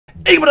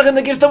Y bueno,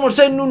 gente, aquí estamos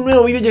en un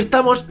nuevo vídeo y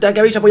estamos, ya que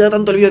habéis apoyado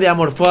tanto el vídeo de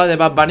Amorfoda de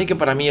Bad Bunny, que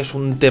para mí es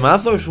un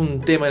temazo, es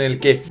un tema en el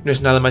que no es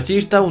nada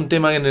machista, un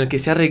tema en el que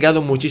se ha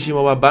arriesgado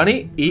muchísimo Bad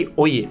Bunny y,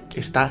 oye,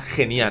 está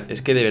genial,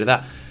 es que de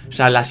verdad, o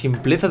sea, la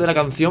simpleza de la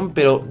canción,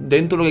 pero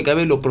dentro de lo que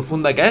cabe, lo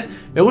profunda que es,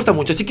 me gusta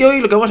mucho. Así que hoy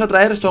lo que vamos a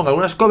traer son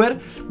algunas covers,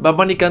 Bad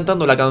Bunny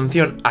cantando la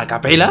canción a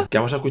capela, que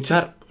vamos a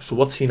escuchar su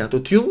voz sin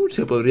autotune,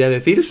 se podría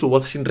decir, su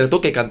voz sin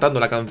retoque cantando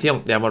la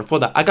canción de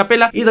Amorfoda a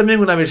capela, y también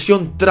una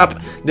versión trap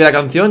de la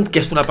canción que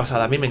es una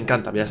pasada, a mí me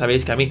encanta, ya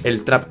sabéis que a mí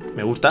el trap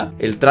me gusta,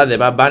 el trap de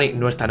Bad Bunny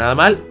no está nada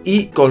mal,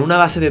 y con una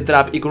base de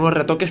trap y con unos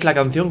retoques la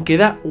canción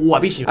queda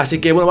guapísima. Así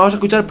que bueno, vamos a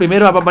escuchar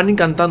primero a Bad Bunny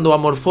cantando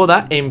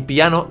Amorfoda en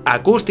piano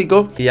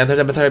acústico, y antes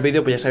de empezar el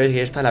vídeo pues ya sabéis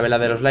que está la vela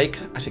de los likes,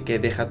 así que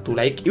deja tu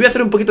like, y voy a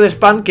hacer un poquito de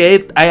spam,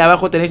 que ahí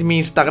abajo tenéis mi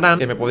Instagram,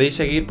 que me podéis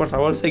seguir, por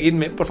favor,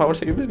 seguidme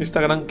en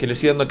Instagram, que le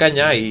estoy dando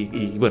caña.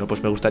 Y bueno,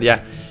 pues me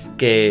gustaría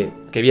que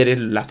vierais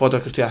las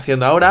fotos que estoy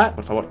haciendo ahora.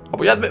 Por favor,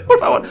 apoyadme, por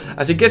favor.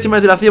 Así que sin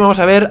más dilación vamos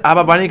a ver a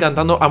Bad Bunny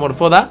cantando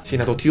Amorfoda,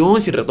 sin autotune,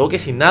 sin retoque,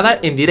 sin nada,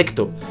 en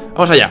directo.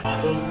 Vamos allá.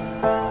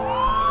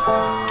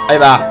 Ahí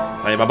va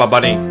Bad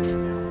Bunny.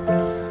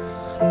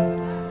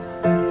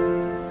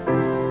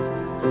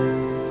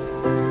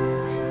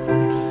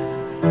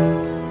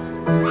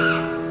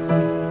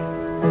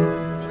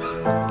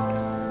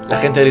 La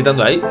gente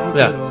gritando ahí,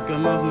 mira.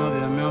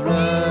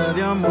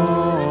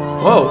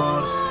 Wow.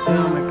 Ya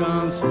me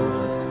cansé,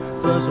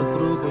 todos esos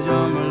trucos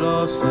ya me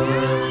los sé,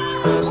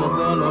 esos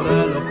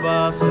dolores los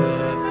pasé,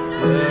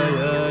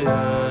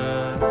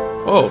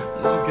 Oh.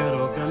 No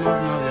quiero que más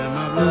nadie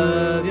me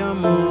hable de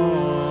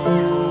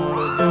amor,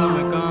 ya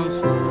me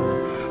cansé,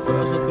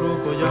 todos esos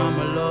trucos ya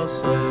me los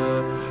sé,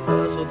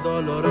 esos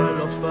dolores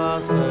los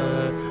pasé,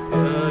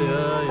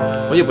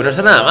 Oye, pues no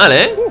está nada mal,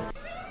 ¿eh?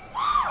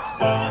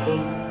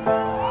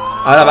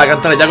 Ahora va a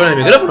cantar ya con el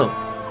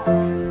micrófono.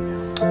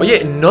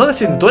 Oye, no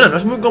desentona, no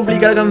es muy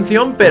complicada la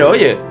canción, pero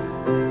oye,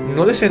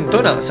 no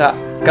desentona, o sea,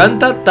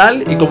 canta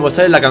tal y como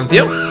sale la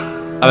canción.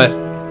 A ver.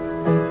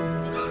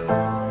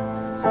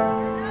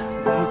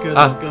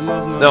 Ah,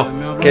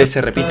 no, que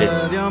se repite.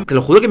 Te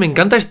lo juro que me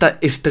encanta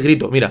este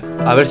grito, mira,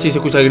 a ver si se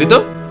escucha el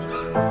grito.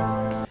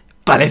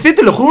 Parece,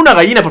 te lo juro, una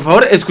gallina, por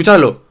favor,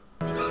 escuchadlo.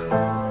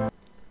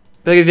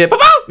 Pero que dice,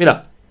 ¡papá!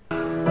 Mira.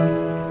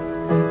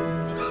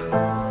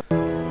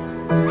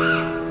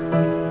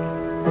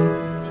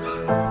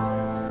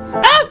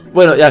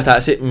 Bueno, ya está,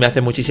 sí, me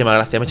hace muchísima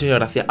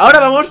gracia, Ahora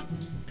vamos,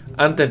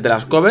 antes de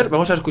las covers,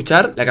 vamos a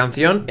escuchar la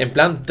canción en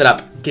plan trap.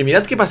 Que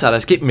mirad qué pasada,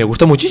 es que me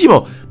gusta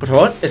muchísimo. Por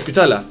favor,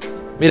 escuchadla.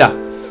 Mira.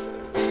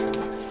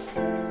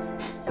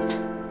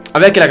 A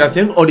ver, que la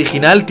canción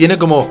original tiene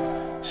como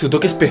su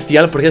toque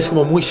especial, porque es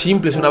como muy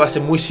simple, es una base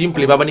muy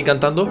simple y va a venir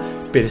cantando.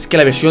 Pero es que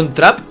la versión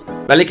trap,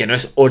 ¿vale? Que no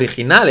es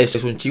original, es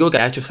un chico que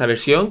ha hecho esa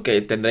versión,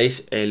 que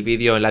tendréis el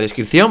vídeo en la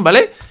descripción,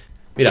 ¿vale?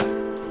 Mira.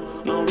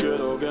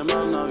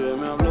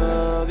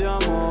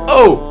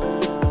 ¡Oh!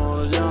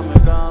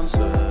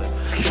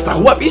 Es que está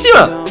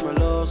guapísima.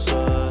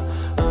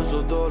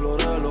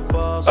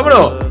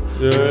 ¡Vámonos!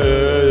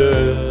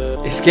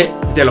 Es que,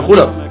 te lo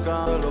juro.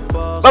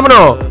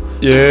 ¡Vámonos!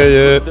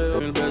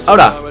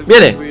 Ahora,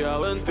 viene.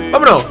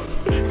 ¡Vámonos!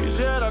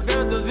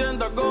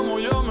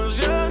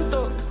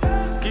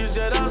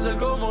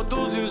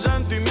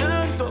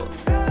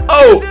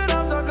 ¡Oh!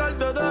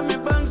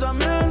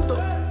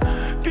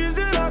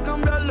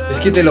 Es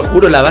que te lo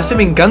juro, la base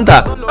me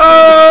encanta.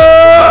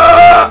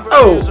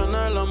 ¡Oh!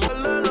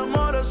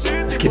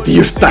 Es que,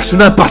 tío, esta es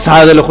una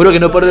pasada, te lo juro que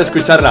no puedo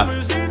escucharla.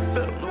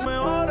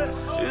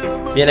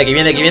 Viene, que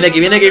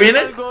viene.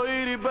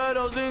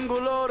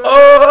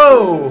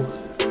 ¡Oh!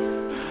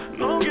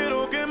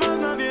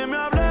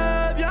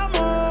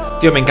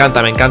 Tío, me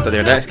encanta, de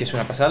verdad, es que es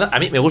una pasada. A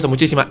mí me gusta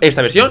muchísimo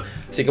esta versión.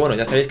 Así que bueno,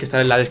 ya sabéis que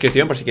está en la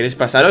descripción por si queréis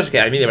pasaros, que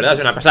a mí de verdad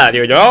es una pasada,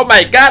 tío. Yo, ¡oh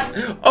my god!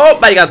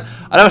 Ahora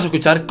vamos a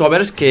escuchar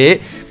covers,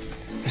 que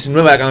es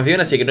nueva la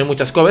canción, así que no hay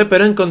muchas covers,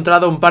 pero he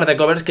encontrado un par de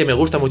covers que me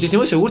gusta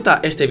muchísimo. Y si os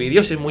gusta este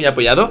vídeo, si es muy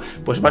apoyado,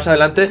 pues más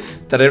adelante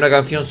traeré una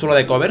canción solo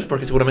de covers,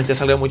 porque seguramente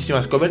salgan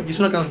muchísimas covers. Y es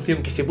una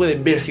canción que se puede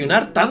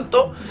versionar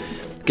tanto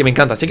que me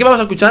encanta. Así que vamos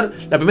a escuchar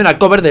la primera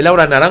cover de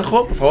Laura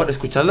Naranjo. Por favor,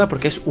 escuchadla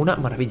porque es una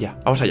maravilla.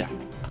 Vamos allá.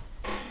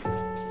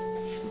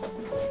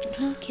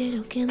 No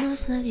quiero que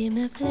más nadie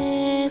me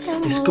hable de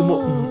amor. Es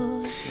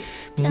como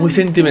muy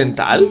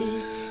sentimental.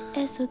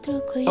 Eso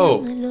truco ya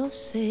me lo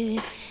sé.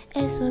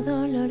 Eso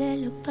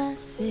dolores lo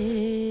pasé.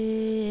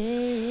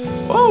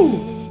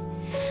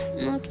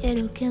 No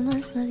quiero que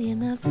más nadie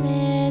me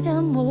hable de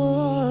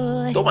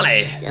amor.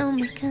 Tómale. Ya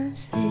me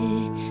cansé.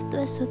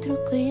 Todo eso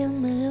truco ya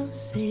me lo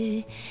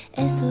sé.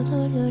 Eso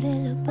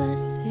dolores lo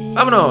pasé.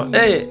 ¡Vámonos!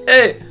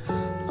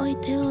 Hoy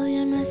te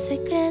odio, no es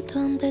secreto,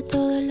 ante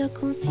todo lo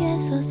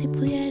confieso. Si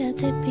pudiera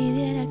te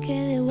pidiera que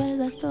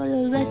devuelvas todos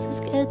los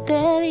besos que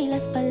te di,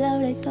 las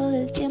palabras y todo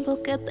el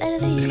tiempo que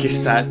perdí. Es que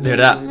está, de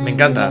verdad, me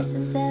encanta.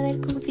 De haber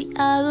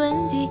confiado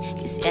en ti.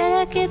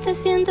 Quisiera que te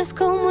sientas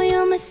como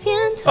yo me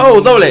siento.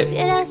 ¡Oh, doble!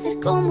 Quisiera ser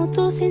como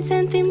tú sin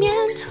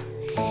sentimiento.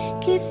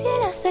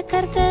 Quisiera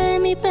sacarte de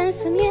mi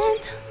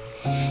pensamiento.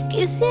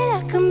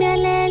 Quisiera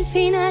cambiarle el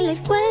final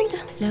del cuento.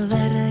 La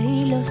barra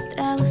y los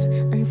tragos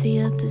han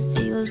sido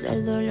testigos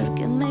del dolor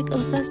que me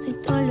causaste y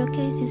todo lo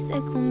que hiciste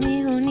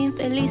conmigo. Un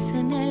infeliz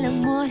en el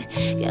amor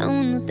que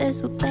aún no te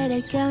supera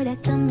y que ahora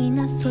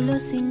caminas solo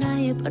sin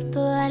nadie por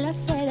toda la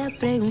acera,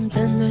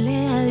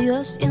 preguntándole a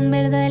Dios si en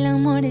verdad el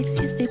amor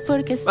existe y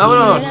porque si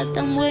era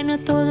tan bueno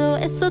todo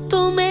eso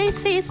tú me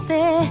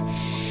hiciste.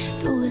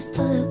 Tú ves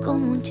todo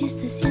como un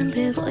chiste,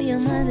 siempre voy a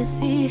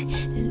maldecir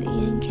el día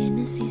en que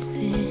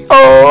naciste.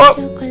 Los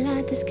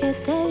chocolates que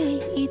te di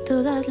y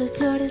todas las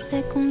flores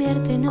se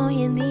convierten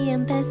hoy en día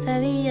en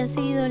pesadillas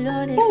y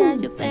dolores. Ya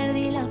yo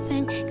perdí la fe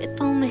en que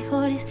tú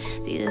mejores.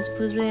 Si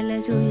después de la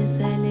lluvia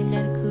sale el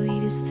arco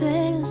iris,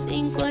 pero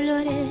sin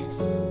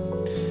colores.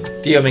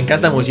 Tío, me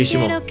encanta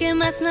muchísimo. No quiero que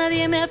más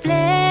nadie me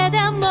hable de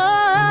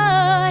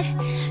amor.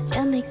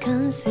 Ya me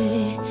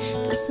cansé,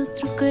 todo ese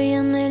truco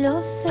ya me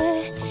lo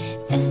sé.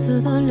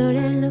 Esos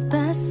dolores lo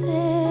pasé.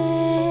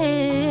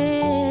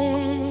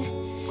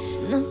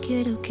 No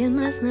quiero que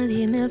más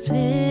nadie me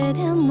hable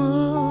de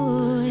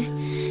amor.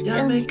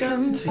 Ya me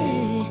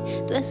cansé,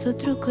 todo ese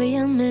truco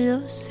ya me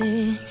lo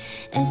sé.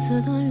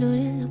 Esos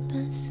dolores lo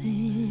pasé.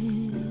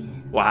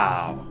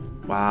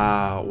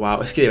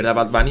 Wow. Es que de verdad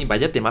Bad Bunny,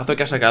 vaya temazo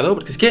que ha sacado.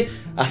 Porque es que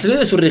ha salido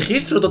de su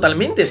registro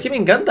totalmente. Es que me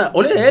encanta,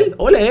 ole él.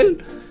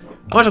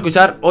 Vamos a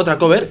escuchar otra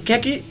cover. Que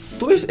aquí,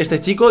 tú ves este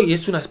chico y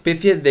es una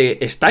especie de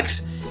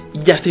Stax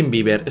y Justin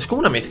Bieber. Es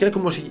como una mezcla,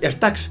 como si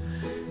Stax,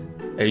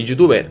 el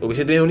youtuber,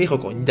 hubiese tenido un hijo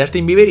con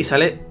Justin Bieber y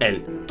sale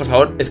él. Por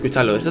favor,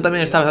 escúchalo. Esto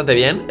también está bastante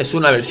bien. Es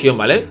una versión,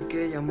 ¿vale?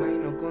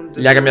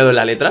 Le ha cambiado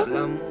la letra.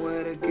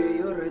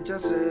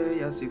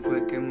 Y así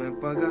fue que me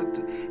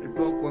pagaste el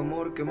poco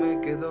amor que me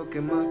quedó,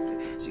 quemaste.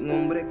 Sin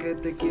hombre que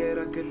te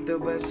quiera, que te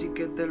bese y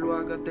que te lo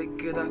haga, te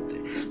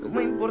quedaste. No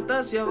me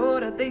importa si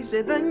ahora te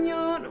hice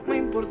daño, no me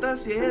importa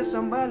si es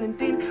San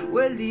Valentín o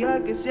el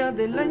día que sea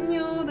del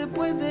año.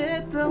 Después de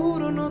esta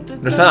juro no te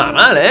está nada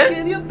mal,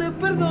 que Dios te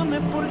perdone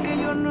porque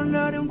yo no lo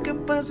haré aunque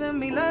pasen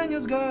 1000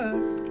 años,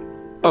 girl.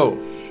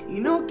 Y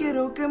no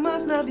quiero que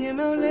más nadie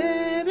me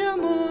hable de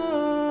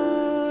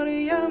amor.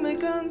 Y ya me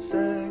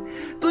cansé,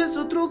 todo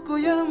esos trucos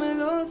ya me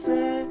lo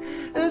sé.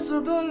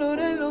 Esos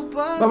dolores los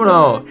pasé.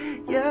 Vámonos.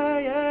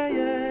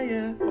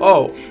 Yeah.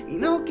 Y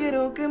no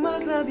quiero que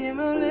más nadie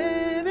me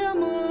hable de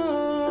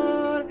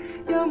amor.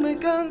 Ya me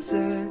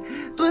cansé,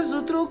 todo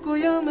esos trucos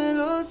ya me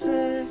lo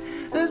sé.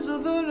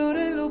 Esos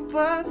dolores los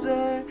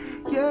pasé.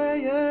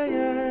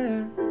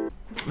 Yeah.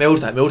 Me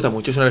gusta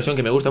mucho, es una versión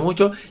que me gusta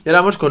mucho. Y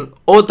ahora vamos con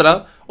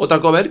otra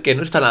cover que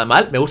no está nada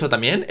mal, me gusta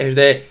también. Es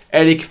de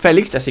Eric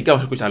Félix, así que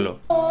vamos a escucharlo.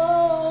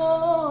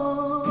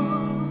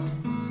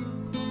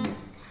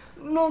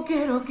 No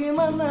quiero que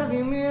más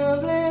nadie me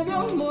hable de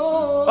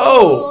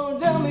amor.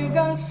 Ya me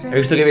cansé. ¿He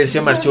visto qué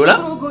versión más chula?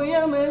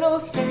 Ya me lo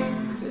sé.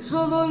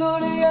 Esos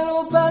dolores ya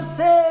lo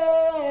pasé.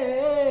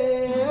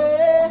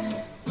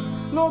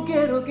 No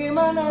quiero que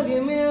más nadie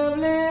me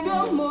hable de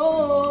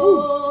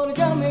amor.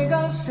 Ya me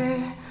cansé.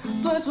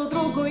 Todo esos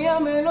trucos ya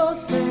me lo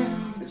sé.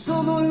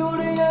 Esos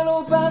dolores ya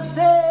lo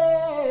pasé.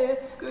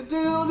 Que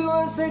te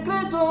odio en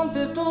secreto,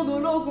 ante todo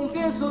lo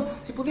confieso.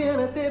 Si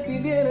pudiera te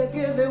pidiera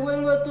que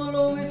devuelva todos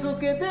los besos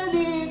que te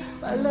di.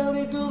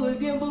 Palabras y todo el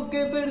tiempo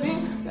que perdí.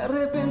 Me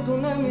arrepiento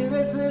 1000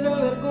 veces de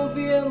haber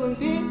confiado en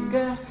ti.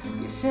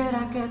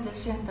 Quisiera que te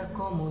sientas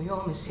como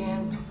yo me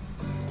siento.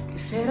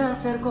 Quisiera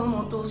ser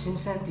como tú sin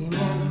sentimiento.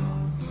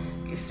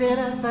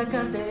 Quisiera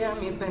sacarte de a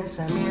mi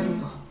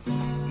pensamiento.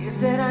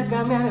 Quisiera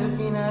cambiar el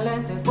final a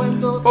este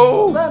cuento.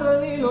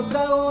 Barra y lo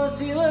trago ha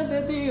sido el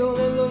testigo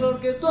del dolor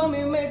que tú a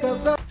mí me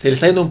causaste. Se le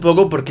está yendo un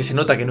poco porque se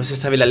nota que no se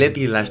sabe la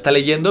letra y la está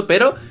leyendo,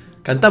 pero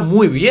canta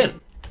muy bien.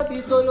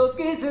 Todo lo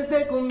que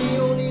hiciste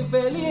conmigo, ni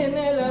feliz en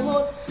el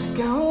amor.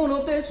 Que aún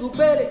no te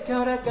supere, que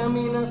ahora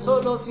caminas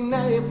solo sin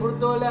nadie por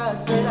toda la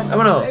acera.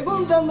 Vámonos.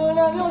 Preguntándole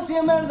a Dios si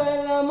en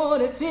verdad el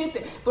amor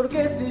existe.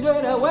 Porque si yo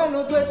era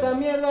bueno, tú esta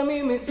mierda a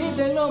mí me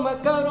hiciste. Lo más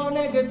cabrón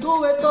es que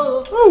tuve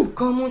todo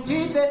como un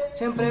chiste.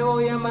 Siempre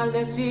voy a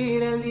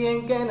maldecir el día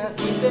en que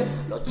naciste.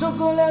 Los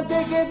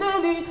chocolates que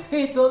te di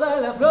y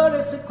todas las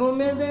flores se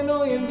convierten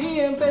hoy en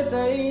día en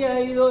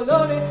pesadillas y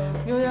dolores.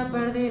 Yo ya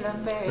perdí la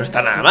fe. No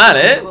está nada mal,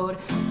 ¿eh?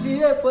 Si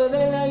después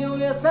de la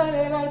lluvia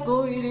sale el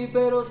arco iris,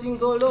 pero sin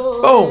color.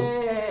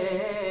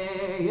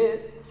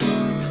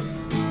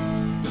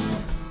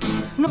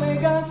 No me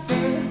cansé,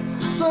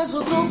 todo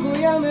esos trucos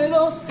ya me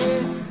lo sé.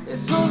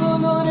 Esos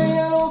dolores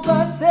ya lo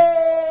pasé.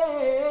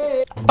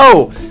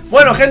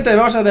 Bueno gente,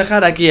 vamos a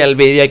dejar aquí el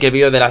vídeo, aquí el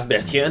vídeo de las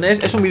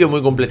versiones. Es un vídeo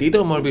muy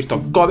completito, hemos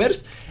visto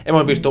covers,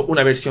 hemos visto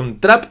una versión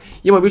trap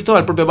y hemos visto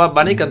al propio Bad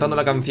Bunny cantando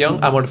la canción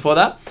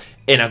Amorfoda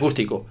en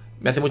acústico.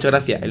 Me hace mucha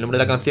gracia el nombre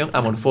de la canción,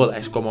 Amorfoda.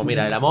 Es como,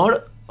 mira, el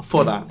amor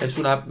foda, es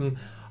una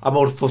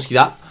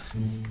amorfosidad.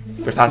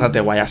 Pero está bastante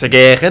guay. Así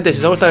que gente, si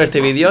os ha gustado este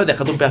vídeo,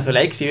 dejad un pedazo de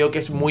like. Si veo que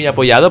es muy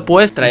apoyado,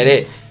 pues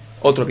traeré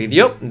otro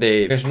vídeo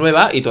de es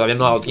nueva y todavía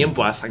no ha dado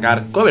tiempo a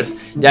sacar covers.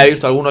 Ya he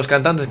visto algunos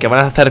cantantes que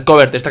van a hacer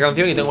covers de esta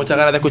canción y tengo muchas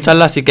ganas de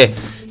escucharla, así que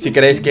si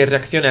queréis que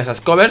reaccione a esas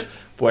covers,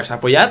 pues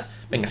apoyad.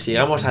 Venga, si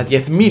llegamos a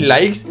 10.000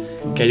 likes,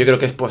 que yo creo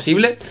que es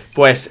posible,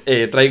 pues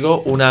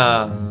traigo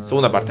una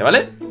segunda parte,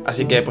 ¿vale?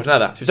 Así que pues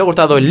nada, si os ha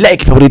gustado el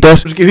like, favoritos,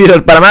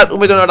 suscribiros para más. Un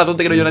beso, un abrazo,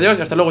 te quiero y un adiós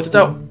y hasta luego, chao,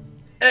 chao.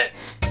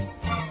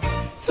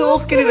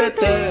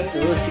 Suscríbete,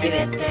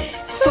 suscríbete,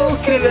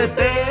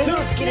 suscríbete,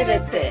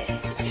 suscríbete.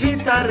 Si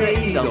te has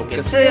reído,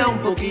 aunque sea un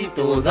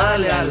poquito,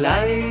 dale a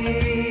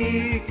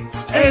like.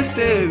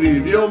 Este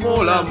vídeo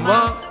mola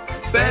más,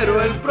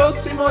 pero el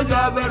próximo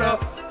ya verás.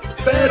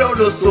 Pero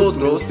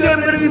nosotros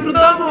siempre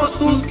disfrutamos,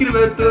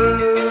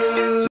 suscríbete.